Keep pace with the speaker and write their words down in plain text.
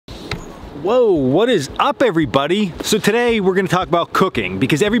Whoa, what is up everybody? So today we're gonna talk about cooking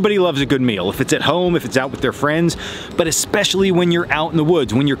because everybody loves a good meal. If it's at home, if it's out with their friends, but especially when you're out in the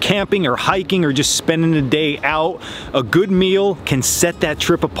woods, when you're camping or hiking or just spending a day out, a good meal can set that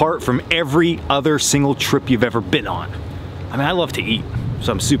trip apart from every other single trip you've ever been on. I mean, I love to eat,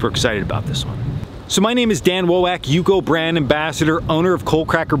 so I'm super excited about this one. So my name is Dan Wowak, Yuko brand ambassador, owner of Coal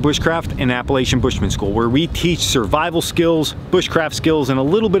Cracker Bushcraft and Appalachian Bushman School, where we teach survival skills, bushcraft skills, and a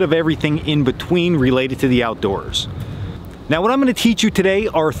little bit of everything in between related to the outdoors. Now what I'm going to teach you today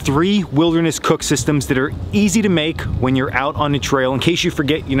are 3 wilderness cook systems that are easy to make when you're out on the trail, in case you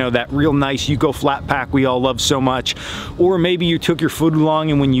forget, you know, that real nice Yuko flat pack we all love so much, or maybe you took your food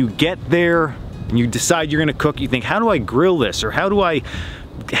along and when you get there and you decide you're going to cook, you think, how do I grill this, or how do I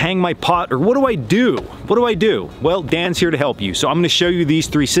hang my pot, or what do I do? What do I do? Well, Dan's here to help you. So I'm going to show you these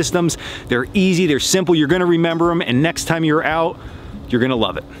 3 systems. They're easy, they're simple, you're going to remember them, and next time you're out, you're going to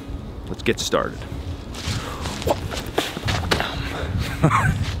love it. Let's get started.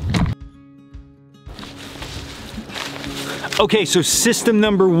 Okay, so system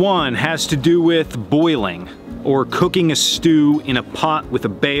number 1 has to do with boiling, or cooking a stew in a pot with a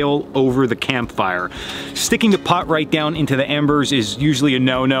bale over the campfire. Sticking the pot right down into the embers is usually a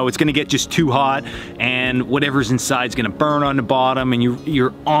no-no. It's gonna get just too hot and whatever's inside is gonna burn on the bottom, and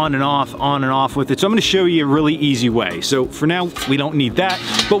you're on and off with it. So I'm gonna show you a really easy way. So for now, we don't need that,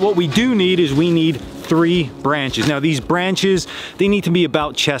 but what we do need is we need 3 branches. Now these branches, they need to be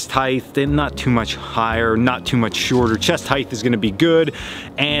about chest height. They're not too much higher, not too much shorter. Chest height is gonna be good,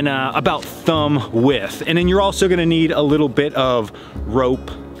 and about thumb width. And then you're also gonna need a little bit of rope,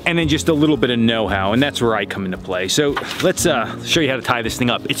 and then just a little bit of know-how, and that's where I come into play. So let's show you how to tie this thing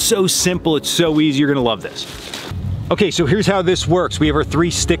up. It's so simple, it's so easy, you're gonna love this. Okay, so here's how this works. We have our 3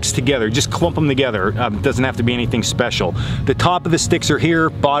 sticks together. Just clump them together. It doesn't have to be anything special. The top of the sticks are here,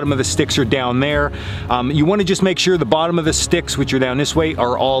 bottom of the sticks are down there. You wanna just make sure the bottom of the sticks, which are down this way,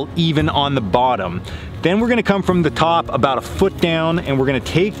 are all even on the bottom. Then we're gonna come from the top about a foot down, and we're gonna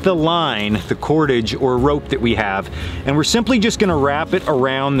take the line, the cordage or rope that we have, and we're simply just gonna wrap it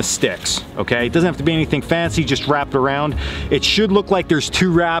around the sticks, okay? It doesn't have to be anything fancy, just wrap it around. It should look like there's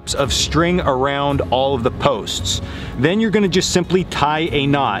 2 wraps of string around all of the posts. Then you're gonna just simply tie a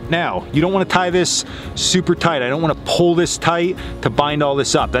knot. Now, you don't wanna tie this super tight. I don't wanna pull this tight to bind all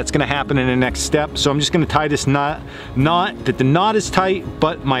this up. That's gonna happen in the next step. So I'm just gonna tie this knot that the knot is tight,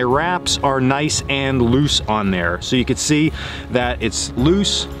 but my wraps are nice and loose on there. So you can see that it's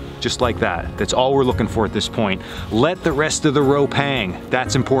loose, just like that. That's all we're looking for at this point. Let the rest of the rope hang.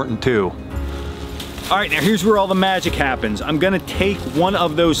 That's important too. All right, now here's where all the magic happens. I'm gonna take one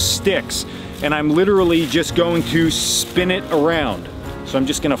of those sticks and I'm literally just going to spin it around. So I'm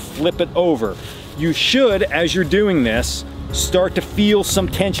just gonna flip it over. You should, as you're doing this, start to feel some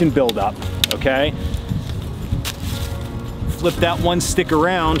tension build up, okay? Flip that one stick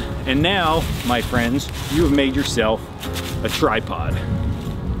around, and now, my friends, you have made yourself a tripod.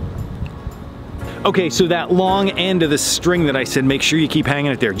 Okay, so that long end of the string that I said, make sure you keep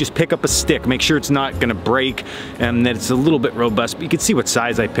hanging it there. Just pick up a stick, make sure it's not gonna break and that it's a little bit robust, but you can see what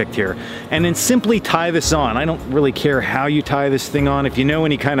size I picked here. And then simply tie this on. I don't really care how you tie this thing on. If you know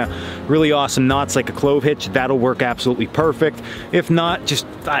any kind of really awesome knots like a clove hitch, that'll work absolutely perfect. If not, just,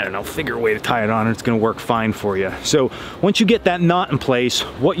 I don't know, figure a way to tie it on and it's gonna work fine for you. So once you get that knot in place,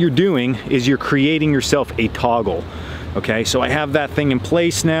 what you're doing is you're creating yourself a toggle. Okay, so I have that thing in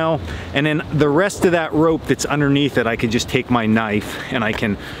place now, and then the rest of that rope that's underneath it, I can just take my knife and I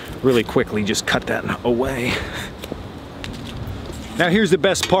can really quickly just cut that away. Now here's the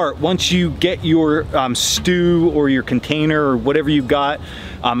best part. Once you get your stew or your container or whatever you got,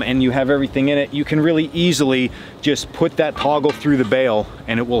 and you have everything in it, you can really easily just put that toggle through the bale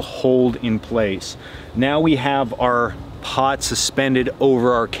and it will hold in place. Now we have our pot suspended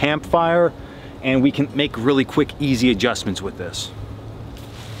over our campfire, and we can make really quick, easy adjustments with this.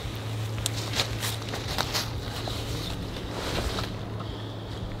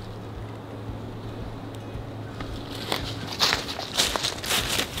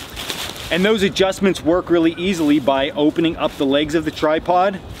 And those adjustments work really easily by opening up the legs of the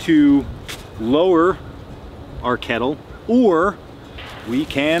tripod to lower our kettle, or we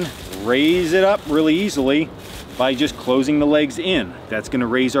can raise it up really easily by just closing the legs in. That's gonna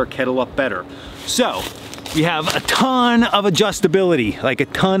raise our kettle up better. So we have a ton of adjustability, like a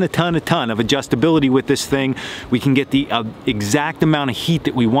ton of adjustability with this thing. We can get the exact amount of heat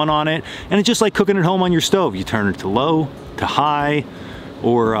that we want on it, and it's just like cooking at home on your stove. You turn it to low, to high,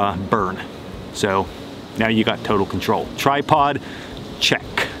 or burn. So now you got total control. Tripod, check.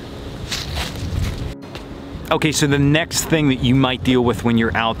 Okay, so the next thing that you might deal with when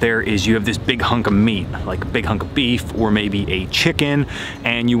you're out there is you have this big hunk of meat, like a big hunk of beef or maybe a chicken,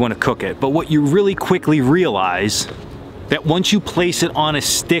 and you want to cook it. But what you really quickly realize that once you place it on a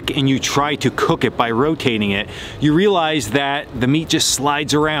stick and you try to cook it by rotating it, you realize that the meat just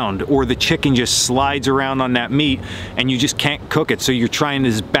slides around, or the chicken just slides around on that meat, and you just can't cook it. So you're trying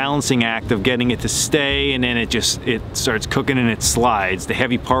this balancing act of getting it to stay, and then it starts cooking and it slides. The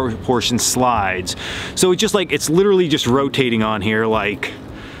heavy portion slides. So it's literally just rotating on here like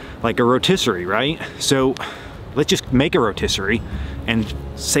a rotisserie, right? So let's just make a rotisserie and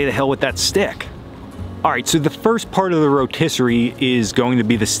say the hell with that stick. All right, so the first part of the rotisserie is going to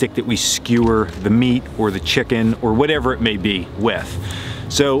be the stick that we skewer the meat or the chicken or whatever it may be with.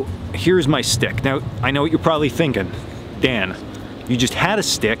 So here's my stick. Now, I know what you're probably thinking. Dan, you just had a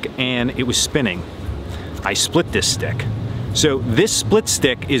stick and it was spinning. I split this stick. So this split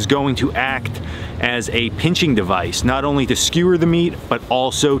stick is going to act as a pinching device, not only to skewer the meat, but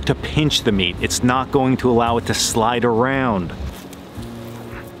also to pinch the meat. It's not going to allow it to slide around.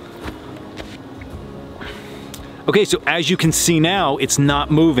 Okay, so as you can see now, it's not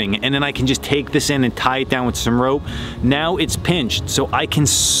moving, and then I can just take this in and tie it down with some rope. Now it's pinched, so I can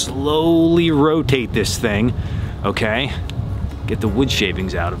slowly rotate this thing, okay? Get the wood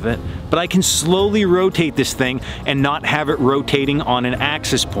shavings out of it. But I can slowly rotate this thing and not have it rotating on an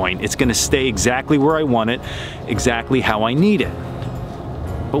axis point. It's gonna stay exactly where I want it, exactly how I need it.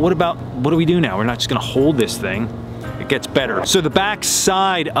 But what do we do now? We're not just gonna hold this thing. It gets better. So the back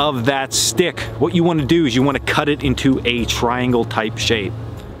side of that stick, what you want to do is you want to cut it into a triangle type shape.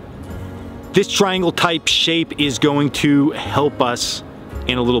 This triangle type shape is going to help us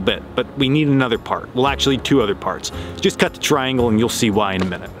in a little bit, but we need another part. Well, actually 2 other parts. Just cut the triangle and you'll see why in a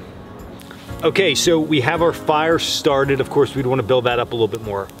minute. Okay, so we have our fire started. Of course, we'd want to build that up a little bit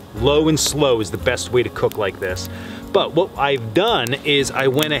more. Low and slow is the best way to cook like this. But what I've done is I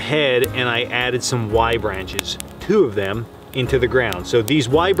went ahead and I added some Y branches, 2 of them, into the ground. So these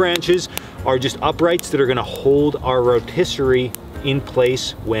Y branches are just uprights that are gonna hold our rotisserie in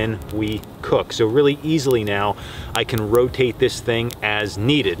place when we cook. So really easily now, I can rotate this thing as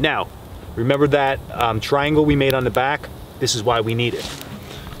needed. Now, remember that triangle we made on the back? This is why we need it.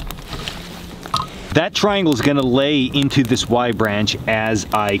 That triangle is gonna lay into this Y branch as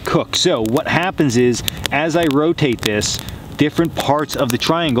I cook. So what happens is, as I rotate this, different parts of the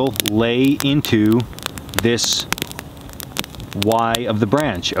triangle lay into this Y of the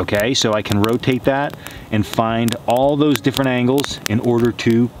branch, okay? So I can rotate that and find all those different angles in order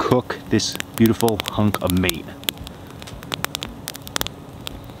to cook this beautiful hunk of meat.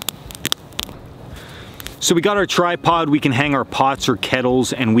 So we got our tripod, we can hang our pots or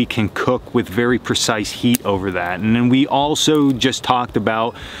kettles, and we can cook with very precise heat over that. And then we also just talked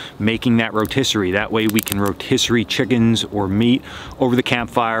about making that rotisserie. That way we can rotisserie chickens or meat over the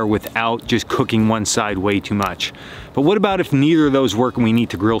campfire without just cooking one side way too much. But what about if neither of those work and we need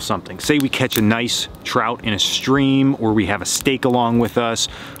to grill something? Say we catch a nice trout in a stream, or we have a steak along with us,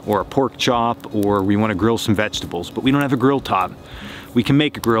 or a pork chop, or we want to grill some vegetables, but we don't have a grill top. We can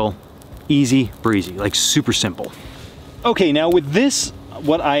make a grill. Easy breezy, like super simple. Okay, now with this,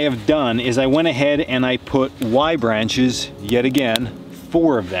 what I have done is I went ahead and I put Y branches, yet again,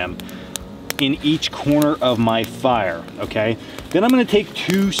 4 of them, in each corner of my fire, okay? Then I'm gonna take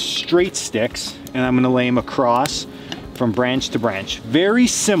 2 straight sticks and I'm gonna lay them across from branch to branch. Very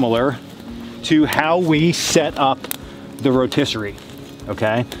similar to how we set up the rotisserie,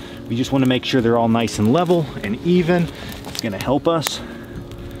 okay? We just wanna make sure they're all nice and level and even. It's gonna help us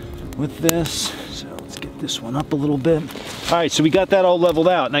with this. So let's get this one up a little bit. All right, so we got that all leveled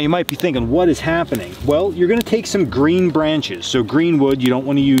out. Now you might be thinking, what is happening? Well, you're gonna take some green branches. So green wood, you don't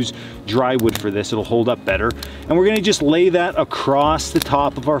wanna use dry wood for this, it'll hold up better. And we're gonna just lay that across the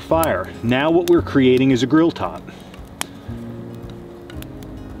top of our fire. Now what we're creating is a grill top.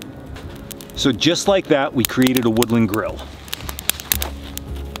 So just like that, we created a woodland grill.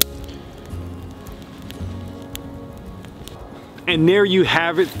 And there you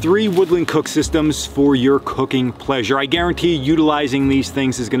have it, 3 woodland cook systems for your cooking pleasure. I guarantee utilizing these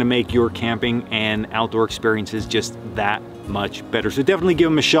things is gonna make your camping and outdoor experiences just that much better. So definitely give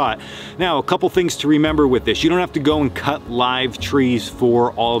them a shot. Now, a couple things to remember with this. You don't have to go and cut live trees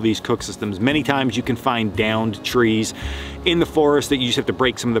for all of these cook systems. Many times you can find downed trees in the forest that you just have to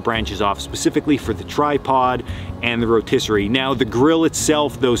break some of the branches off, specifically for the tripod and the rotisserie. Now, the grill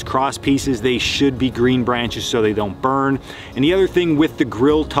itself, those cross pieces, they should be green branches so they don't burn. And the other thing with the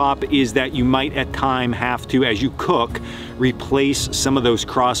grill top is that you might at time have to, as you cook, replace some of those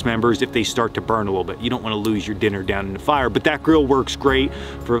cross members if they start to burn a little bit. You don't want to lose your dinner down in the fire, but but that grill works great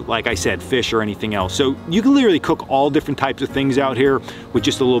for, like I said, fish or anything else. So you can literally cook all different types of things out here with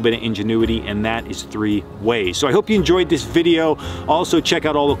just a little bit of ingenuity, and that is 3 ways. So I hope you enjoyed this video. Also check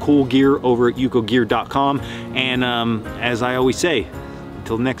out all the cool gear over at yukogear.com, and as I always say,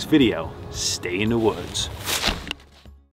 until the next video, stay in the woods.